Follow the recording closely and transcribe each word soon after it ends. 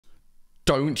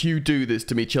Don't you do this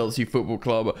to me, Chelsea Football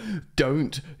Club.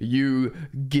 Don't you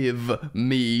give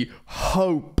me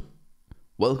hope.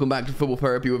 Welcome back to Football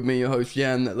Therapy with me, your host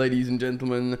Jan. Ladies and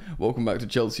gentlemen, welcome back to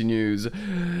Chelsea News.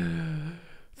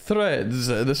 Threads,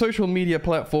 the social media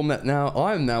platform that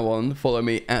I'm now on. Follow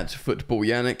me at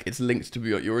FootballYannick. It's linked to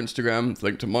your Instagram. It's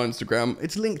linked to my Instagram.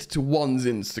 It's linked to one's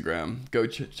Instagram. Go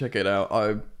check it out.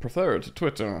 I prefer it to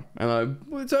Twitter. And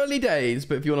it's early days,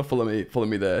 but if you want to follow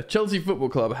me there. Chelsea Football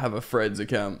Club have a Threads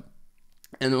account.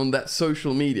 And on that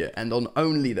social media, and on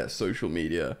only that social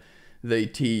media, they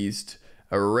teased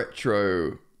a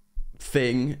retro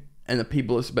thing, and the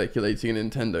people are speculating a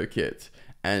Nintendo kit.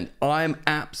 And I'm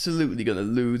absolutely going to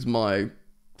lose my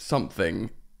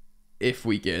something if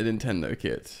we get a Nintendo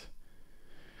kit.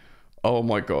 Oh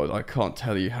my god, I can't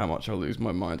tell you how much I'll lose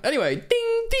my mind. Anyway,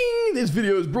 ding ding, this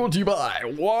video is brought to you by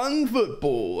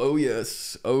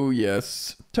OneFootball. Oh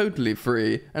yes, totally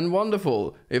free and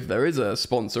wonderful. If there is a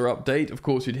sponsor update, of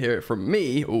course you'd hear it from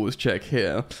me, always check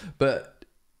here. But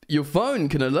your phone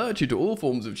can alert you to all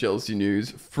forms of Chelsea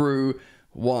news through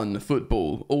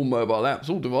OneFootball, all mobile apps,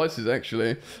 all devices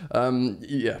actually.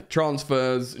 Yeah,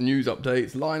 transfers, news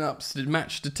updates, lineups,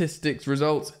 match statistics,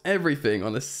 results, everything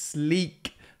on a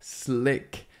sleek,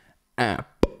 slick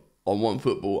app on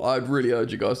OneFootball. I'd really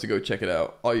urge you guys to go check it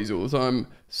out. I use it all the time.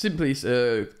 Simply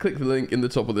click the link in the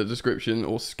top of the description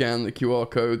or scan the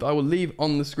QR code I will leave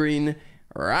on the screen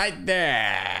right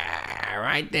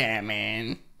there,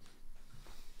 man.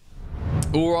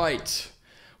 All right.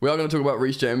 We are going to talk about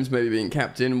Reece James maybe being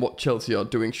captain, what Chelsea are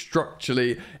doing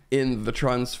structurally in the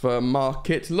transfer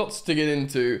market. Lots to get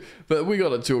into, but we got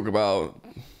to talk about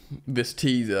this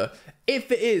teaser.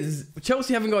 If it is,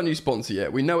 Chelsea haven't got a new sponsor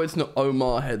yet. We know it's not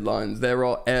Omar Headlines. They're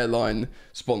our airline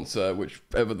sponsor,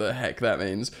 whichever the heck that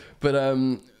means. But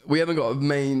we haven't got a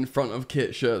main front of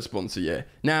kit shirt sponsor yet.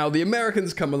 Now, the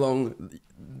Americans come along.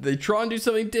 They try and do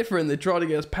something different. They try to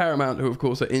get us Paramount, who of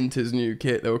course are Inter's new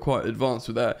kit. They were quite advanced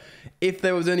with that. If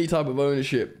there was any type of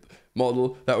ownership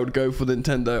model that would go for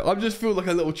Nintendo, I just feel like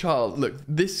a little child. Look,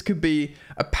 this could be,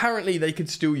 apparently they could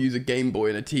still use a Game Boy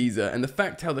in a teaser, and the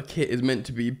fact how the kit is meant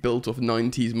to be built off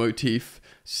 90s motif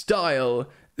style,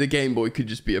 the Game Boy could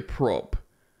just be a prop.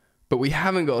 But we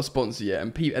haven't got a sponsor yet,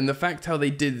 and the fact how they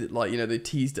did it, like, you know, they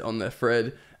teased it on their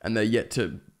thread, and they're yet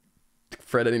to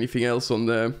thread anything else on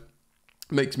there,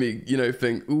 makes me, you know,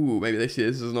 think, ooh, maybe they see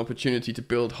this as an opportunity to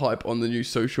build hype on the new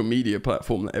social media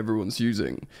platform that everyone's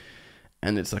using.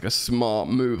 And it's like a smart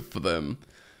move for them.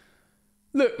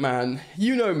 Look, man,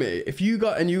 you know me. If you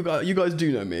guys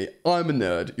do know me, I'm a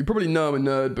nerd. You probably know I'm a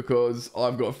nerd because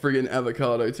I've got a friggin'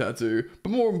 avocado tattoo. But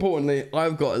more importantly,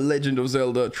 I've got a Legend of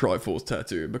Zelda Triforce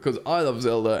tattoo because I love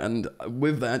Zelda, and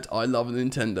with that, I love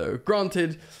Nintendo.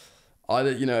 Granted, I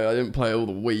didn't play all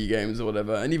the Wii games or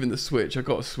whatever, and even the Switch. I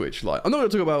got a Switch Lite. I'm not going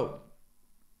to talk about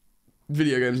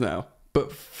video games now,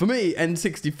 but for me,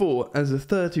 N64, as a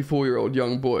 34-year-old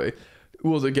young boy,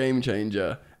 was a game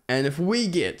changer. And if we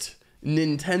get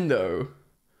Nintendo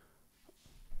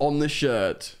on the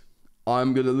shirt,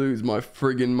 I'm going to lose my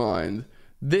friggin' mind.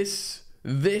 This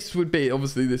would be,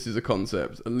 obviously this is a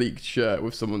concept, a leaked shirt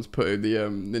with someone's put the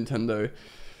Nintendo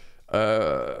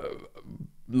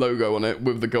logo on it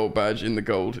with the gold badge in the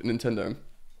gold Nintendo.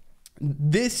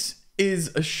 This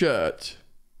is a shirt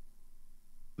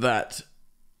that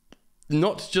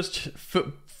not just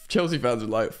Chelsea fans would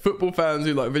like, football fans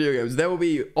who like video games, there will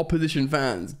be opposition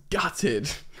fans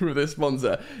gutted with this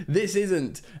sponsor. This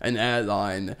isn't an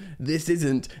airline. This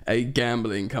isn't a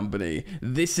gambling company.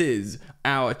 This is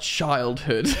our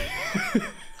childhood.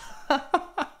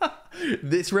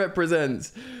 This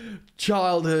represents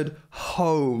childhood,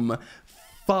 home,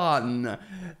 fun,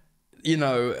 you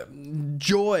know,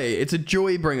 joy. It's a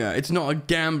joy bringer. It's not a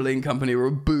gambling company or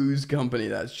a booze company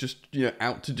that's just, you know,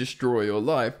 out to destroy your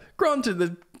life. Granted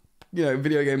that, you know,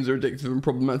 video games are addictive and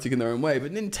problematic in their own way,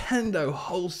 but Nintendo,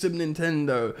 wholesome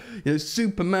Nintendo, you know,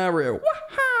 Super Mario,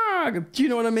 wah-ha! Do you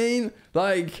know what I mean?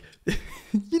 Like,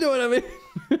 you know what I mean?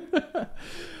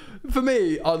 For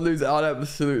me, I'd lose it. I'd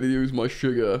absolutely lose my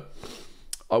sugar.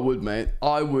 I would, mate.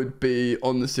 I would be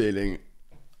on the ceiling.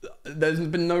 There's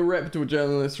been no reputable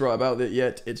journalists write about it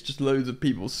yet. It's just loads of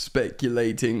people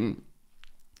speculating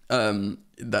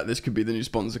that this could be the new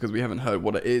sponsor because we haven't heard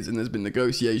what it is, and there's been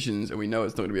negotiations, and we know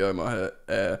it's not going to be Omar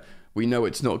Air. We know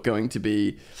it's not going to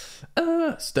be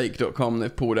Stake.com.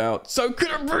 They've pulled out. So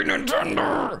could it be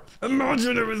Nintendo?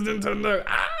 Imagine it was Nintendo.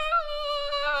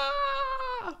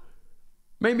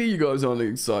 Maybe you guys aren't as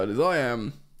excited as I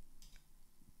am,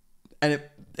 and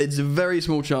it's a very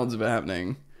small chance of it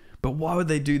happening. But why would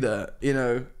they do that? You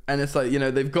know, and it's like, you know,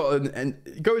 they've got and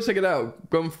go check it out.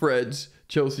 Go on Threads,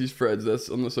 Chelsea's Threads. That's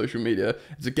on the social media.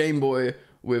 It's a Game Boy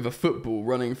with a football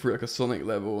running through like a Sonic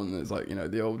level, and there's like, you know,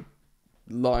 the old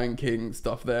Lion King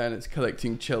stuff there, and it's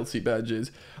collecting Chelsea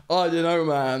badges. I don't know,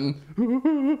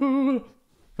 man.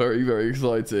 Very, very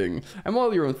exciting. And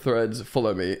while you're on Threads,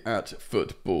 follow me at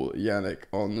Football Yannick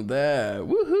on there.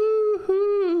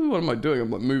 Woohoo! What am I doing? I'm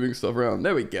like moving stuff around.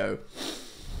 There we go.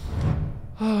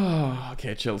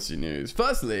 Okay, Chelsea news.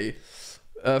 Firstly,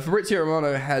 Fabrizio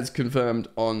Romano has confirmed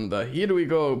on the Here We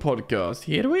Go podcast.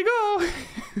 Here we go.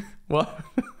 What?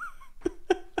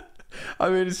 I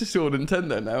mean, it's just all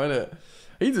Nintendo now, isn't it?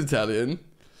 He's Italian.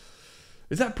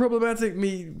 Is that problematic,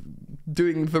 me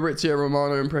doing Fabrizio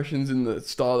Romano impressions in the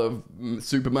style of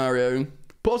Super Mario?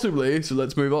 Possibly, so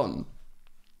let's move on.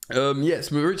 Yes,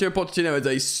 Mauricio Pochettino is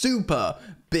a super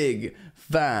big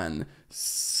fan.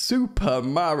 Super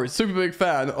big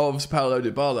fan of Paulo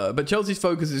Dybala, but Chelsea's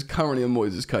focus is currently on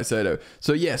Moises Caicedo.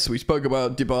 So yes, we spoke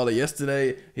about Dybala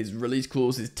yesterday. His release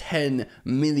clause is £10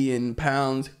 million.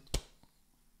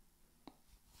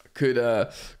 Could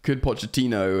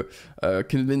Pochettino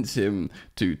convince him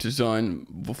to sign?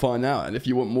 We'll find out. And if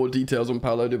you want more details on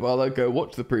Paulo Dybala, go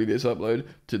watch the previous upload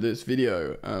to this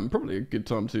video. Probably a good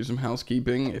time to do some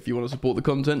housekeeping. If you want to support the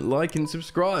content, like and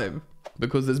subscribe,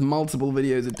 because there's multiple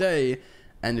videos a day.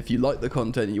 And if you like the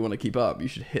content and you want to keep up, you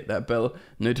should hit that bell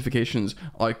notifications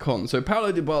icon. So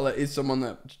Paulo Dybala is someone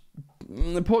that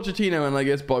Pochettino and I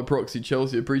guess by proxy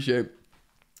Chelsea appreciate.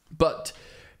 But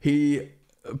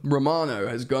Romano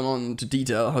has gone on to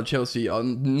detail how Chelsea are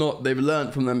not, they've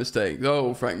learned from their mistakes.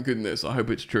 Oh, thank goodness, I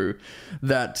hope it's true,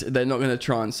 that they're not going to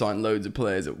try and sign loads of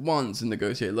players at once and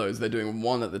negotiate loads. They're doing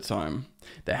one at a time.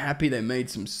 They're happy they made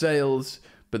some sales,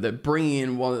 but they're bringing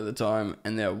in one at a time,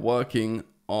 and they're working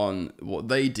on what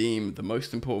they deem the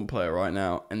most important player right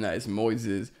now, and that is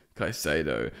Moises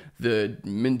Caicedo, the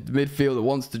midfielder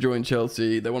wants to join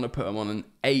Chelsea. They want to put him on an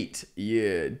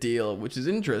 8-year deal, which is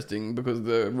interesting because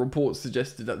the reports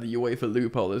suggested that the UEFA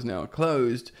loophole is now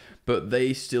closed, but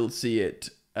they still see it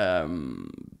the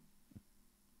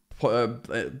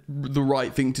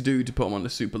right thing to do to put him on a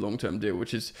super long-term deal,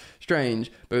 which is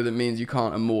strange, but it means you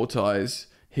can't amortize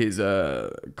his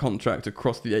contract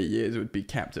across the 8 years. It would be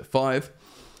capped at 5.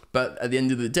 But at the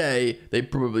end of the day, they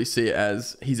probably see it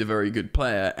as he's a very good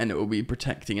player and it will be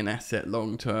protecting an asset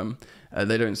long term.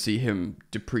 They don't see him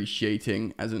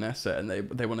depreciating as an asset, and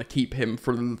they want to keep him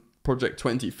for Project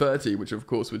 2030, which of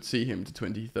course would see him to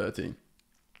 2030.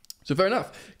 So fair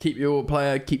enough. Keep your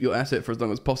player, keep your asset for as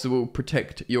long as possible.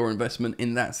 Protect your investment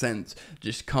in that sense.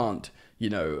 Just can't, you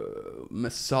know,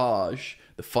 massage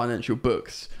the financial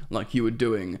books like you were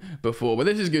doing before. But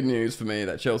this is good news for me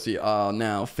that Chelsea are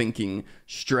now thinking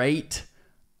straight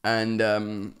and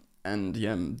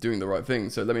yeah, doing the right thing.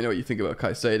 So let me know what you think about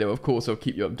Caicedo. Of course, I'll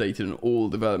keep you updated on all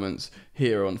developments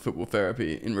here on Football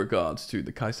Therapy in regards to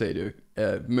the Caicedo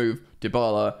move,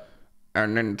 Dybala,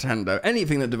 and Nintendo.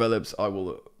 Anything that develops, I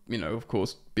will, you know, of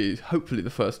course, be hopefully the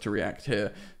first to react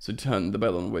here. So turn the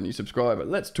bell on when you subscribe. But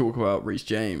let's talk about Reece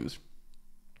James.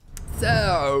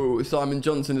 So, Simon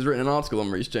Johnson has written an article on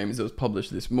Reece James that was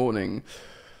published this morning.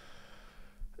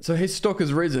 So his stock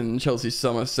has risen in Chelsea's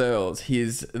summer sales. He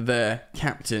is their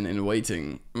captain in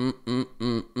waiting.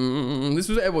 This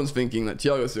was everyone's thinking, that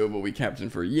Thiago Silva will be captain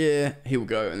for a year. He will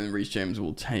go and then Reece James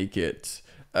will take it.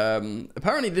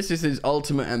 Apparently this is his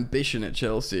ultimate ambition at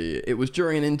Chelsea. It was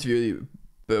during an interview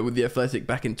with The Athletic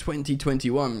back in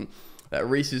 2021 that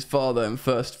Reece's father and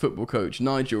first football coach,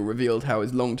 Nigel, revealed how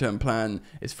his long-term plan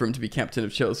is for him to be captain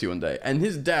of Chelsea one day. And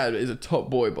his dad is a top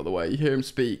boy, by the way. You hear him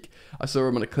speak. I saw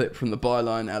him on a clip from the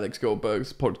Byline, Alex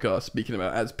Goldberg's podcast, speaking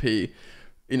about as P.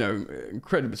 You know,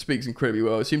 speaks incredibly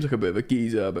well. Seems like a bit of a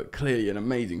geezer, but clearly an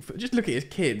amazing... Just look at his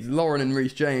kids, Lauren and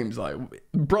Reece James. Like,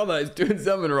 brother is doing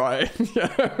something right. You know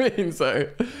what I mean? So,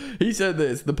 he said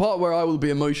this: the part where I will be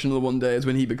emotional one day is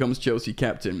when he becomes Chelsea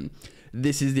captain.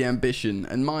 This is the ambition,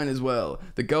 and mine as well.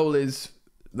 The goal is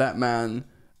that man,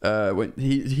 when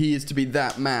he is to be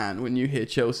that man. When you hear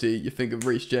Chelsea, you think of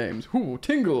Reece James. Ooh,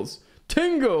 tingles!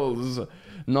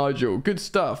 Nigel, good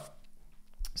stuff.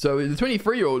 So the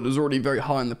 23-year-old is already very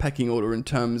high in the pecking order in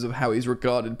terms of how he's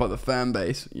regarded by the fan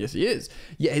base. Yes, he is.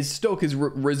 Yet his stock has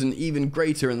risen even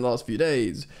greater in the last few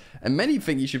days, and many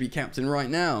think he should be captain right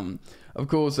now. Of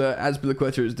course,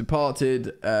 Azpilicueta has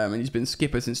departed, and he's been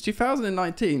skipper since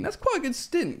 2019. That's quite a good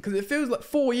stint, because it feels like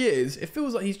 4 years. It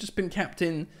feels like he's just been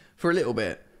captain for a little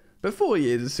bit. But 4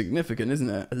 years is significant, isn't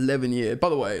it? 11 years. By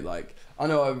the way, like, I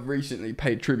know I've recently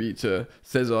paid tribute to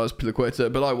Cesar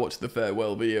Azpilicueta, but I watched the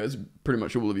farewell video, as pretty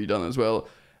much all of you done as well.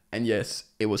 And yes,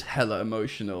 it was hella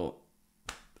emotional.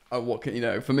 what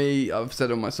can, for me, I've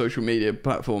said on my social media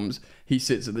platforms, he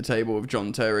sits at the table with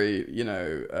John Terry,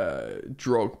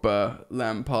 Drogba,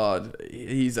 Lampard.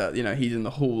 He's he's in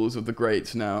the halls of the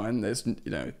greats now, and there's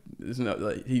no,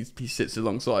 like, he sits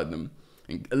alongside them.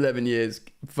 In 11 years,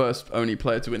 first only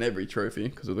player to win every trophy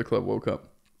because of the Club World Cup.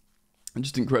 And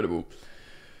just incredible.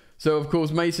 So, of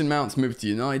course, Mason Mount's moved to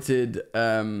United,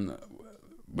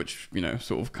 which,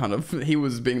 he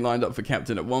was being lined up for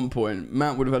captain at one point.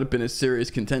 Mount would have been a serious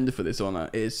contender for this honour.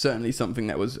 It is certainly something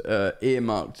that was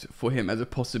earmarked for him as a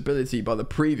possibility by the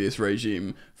previous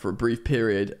regime for a brief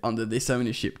period under this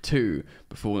ownership too,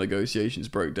 before negotiations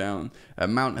broke down.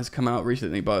 Mount has come out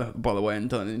recently, by the way, and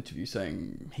done an interview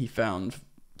saying he found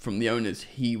from the owners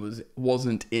he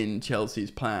wasn't in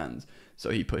Chelsea's plans,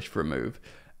 so he pushed for a move.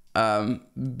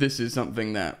 This is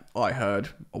something that I heard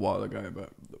a while ago, but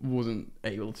wasn't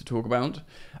able to talk about.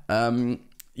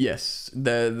 Yes,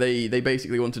 they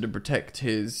basically wanted to protect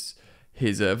his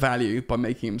value by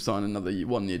making him sign another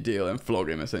 1-year deal and flog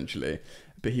him essentially.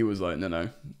 But he was like, no,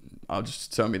 I'll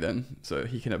just sell me then, so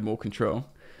he can have more control.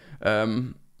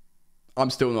 I'm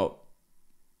still not.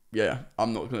 Yeah,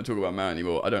 I'm not going to talk about Man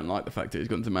anymore. I don't like the fact that he's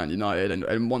gone to Man United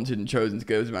and wanted and chosen to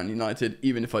go to Man United,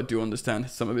 even if I do understand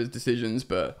some of his decisions.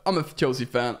 But I'm a Chelsea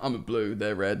fan. I'm a blue.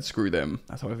 They're red. Screw them.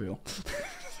 That's how I feel.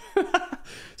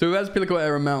 So with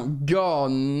Azpilicueta and Mount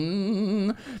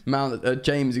gone,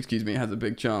 James, has a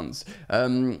big chance.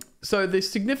 So the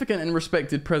significant and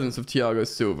respected presence of Thiago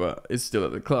Silva is still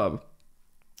at the club.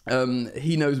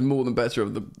 He knows more than better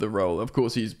of the role. Of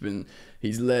course, he's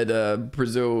led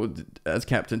Brazil as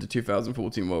captain to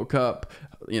 2014 World Cup.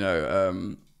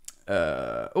 Oh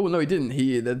no, he didn't.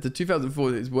 The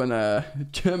 2004 is when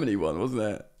Germany won,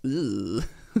 wasn't it?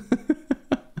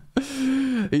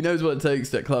 He knows what it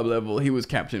takes at club level. He was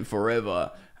captain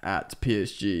forever at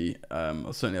PSG.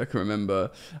 Certainly I can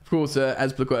remember. Of course,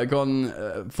 Azpilicueta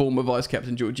gone, former vice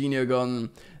captain Jorginho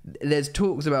gone. There's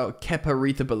talks about Kepa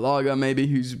Arrizabalaga maybe,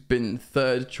 who's been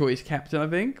third choice captain, I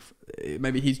think.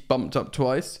 Maybe he's bumped up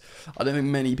twice. I don't think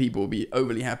many people will be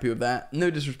overly happy with that. No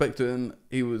disrespect to him.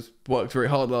 He worked very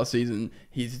hard last season.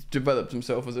 He's developed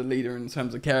himself as a leader in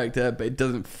terms of character, but it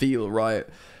doesn't feel right.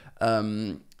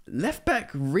 Left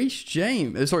back Ben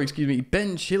Chilwell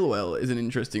is an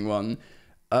interesting one.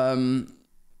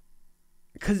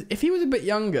 Because if he was a bit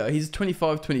younger, he's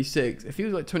 25, 26. If he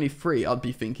was like 23, I'd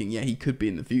be thinking, yeah, he could be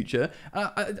in the future.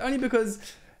 Only because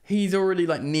he's already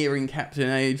like nearing captain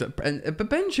age. But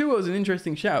Ben Chilwell is an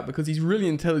interesting shout because he's really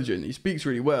intelligent. He speaks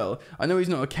really well. I know he's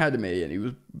not academy and he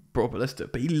was brought up at Leicester,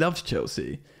 but he loves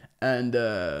Chelsea. And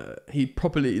he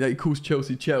properly, he calls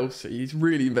Chelsea. He's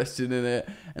really invested in it.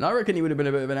 And I reckon he would have been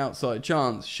a bit of an outside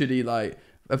chance should he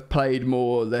have played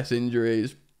more, less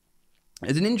injuries.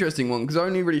 It's an interesting one because I'm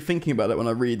only really thinking about it when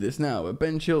I read this now. But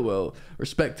Ben Chilwell,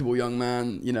 respectable young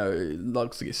man,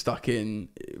 likes to get stuck in,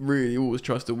 really always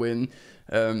tries to win.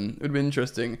 It would be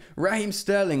interesting. Raheem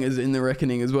Sterling is in the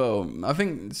reckoning as well. I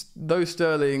think though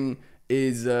Sterling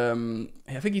is, I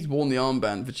think he's worn the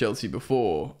armband for Chelsea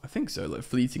before. I think so, like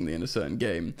fleetingly in a certain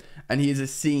game. And he is a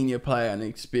senior player, an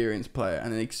experienced player,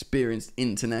 and an experienced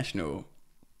international.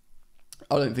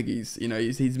 I don't think you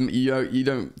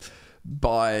don't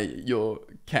buy your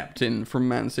captain from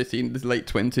Man City in his late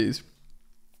 20s.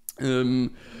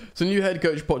 So new head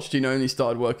coach Pochettino only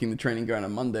started working the training ground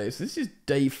on Monday. So this is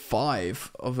day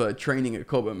 5 of training at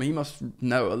Cobham. He must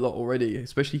know a lot already,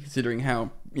 especially considering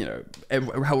how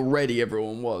ready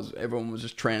everyone was. Everyone was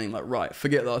just training like, right,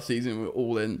 forget last season, we're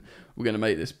all in. We're going to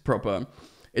make this proper.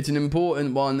 It's an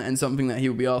important one and something that he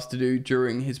will be asked to do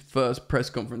during his first press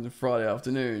conference on Friday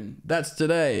afternoon. That's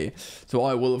today. So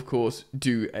I will, of course,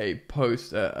 do a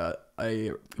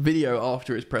video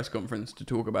after his press conference to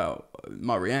talk about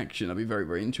my reaction. I'll be very,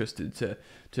 very interested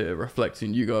to reflect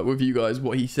with you guys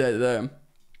what he said there.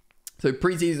 So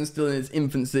pre-season's still in its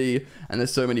infancy and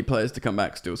there's so many players to come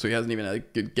back still. So he hasn't even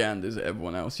had good ganders at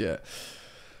everyone else yet.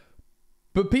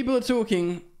 But people are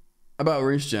talking about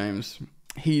Reece James.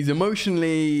 He's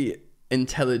emotionally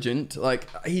intelligent. Like,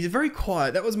 he's very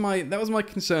quiet. That was my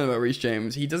concern about Reece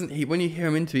James. When you hear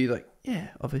him interview, he's like, yeah,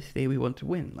 obviously we want to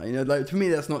win. Like, for me,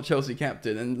 that's not Chelsea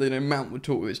captain. And Mount would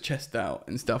talk with his chest out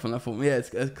and stuff. And I thought, yeah, it's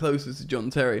as close as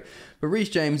John Terry. But Reece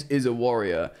James is a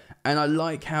warrior, and I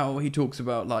like how he talks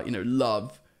about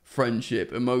love,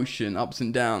 friendship, emotion, ups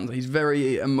and downs. He's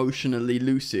very emotionally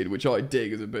lucid, which I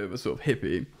dig as a bit of a sort of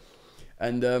hippie.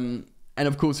 And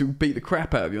of course, he'll beat the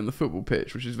crap out of you on the football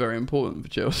pitch, which is very important for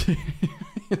Chelsea.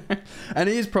 And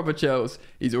he is proper Chelsea.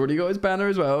 He's already got his banner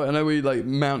as well. I know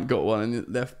Mount got one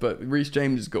and left, but Reece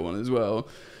James has got one as well.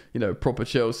 Proper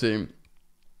Chelsea.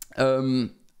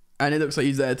 And And it looks like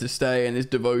he's there to stay, and his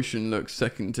devotion looks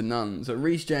second to none. So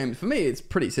Reece James, for me, it's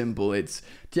pretty simple. It's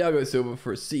Thiago Silva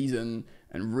for a season,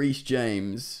 and Reece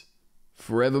James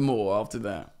forevermore after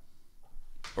that.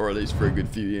 Or at least for a good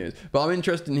few years. But I'm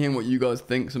interested in hearing what you guys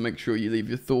think, so make sure you leave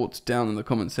your thoughts down in the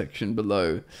comment section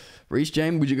below. Reece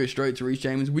James, would you go straight to Reece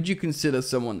James? Would you consider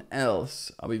someone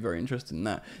else? I'll be very interested in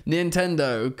that.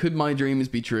 Nintendo, could my dreams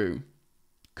be true?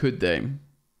 Could they?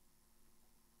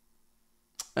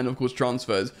 And of course,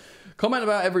 transfers. Comment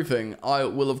about everything. I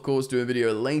will, of course, do a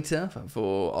video later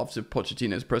for after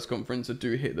Pochettino's press conference, so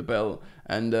do hit the bell.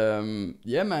 And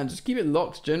yeah, man, just keep it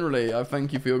locked generally. I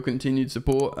thank you for your continued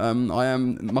support. I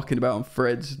am mucking about on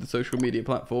Threads, the social media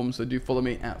platform, so do follow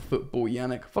me at Football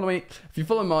Yannick. Follow me. If you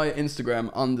follow my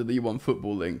Instagram under the One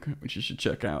Football link, which you should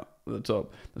check out at the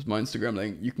top, that's my Instagram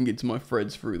link. You can get to my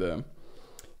threads through there.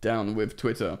 Down with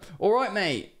Twitter. All right,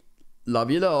 mate.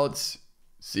 Love you lots.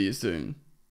 See you soon.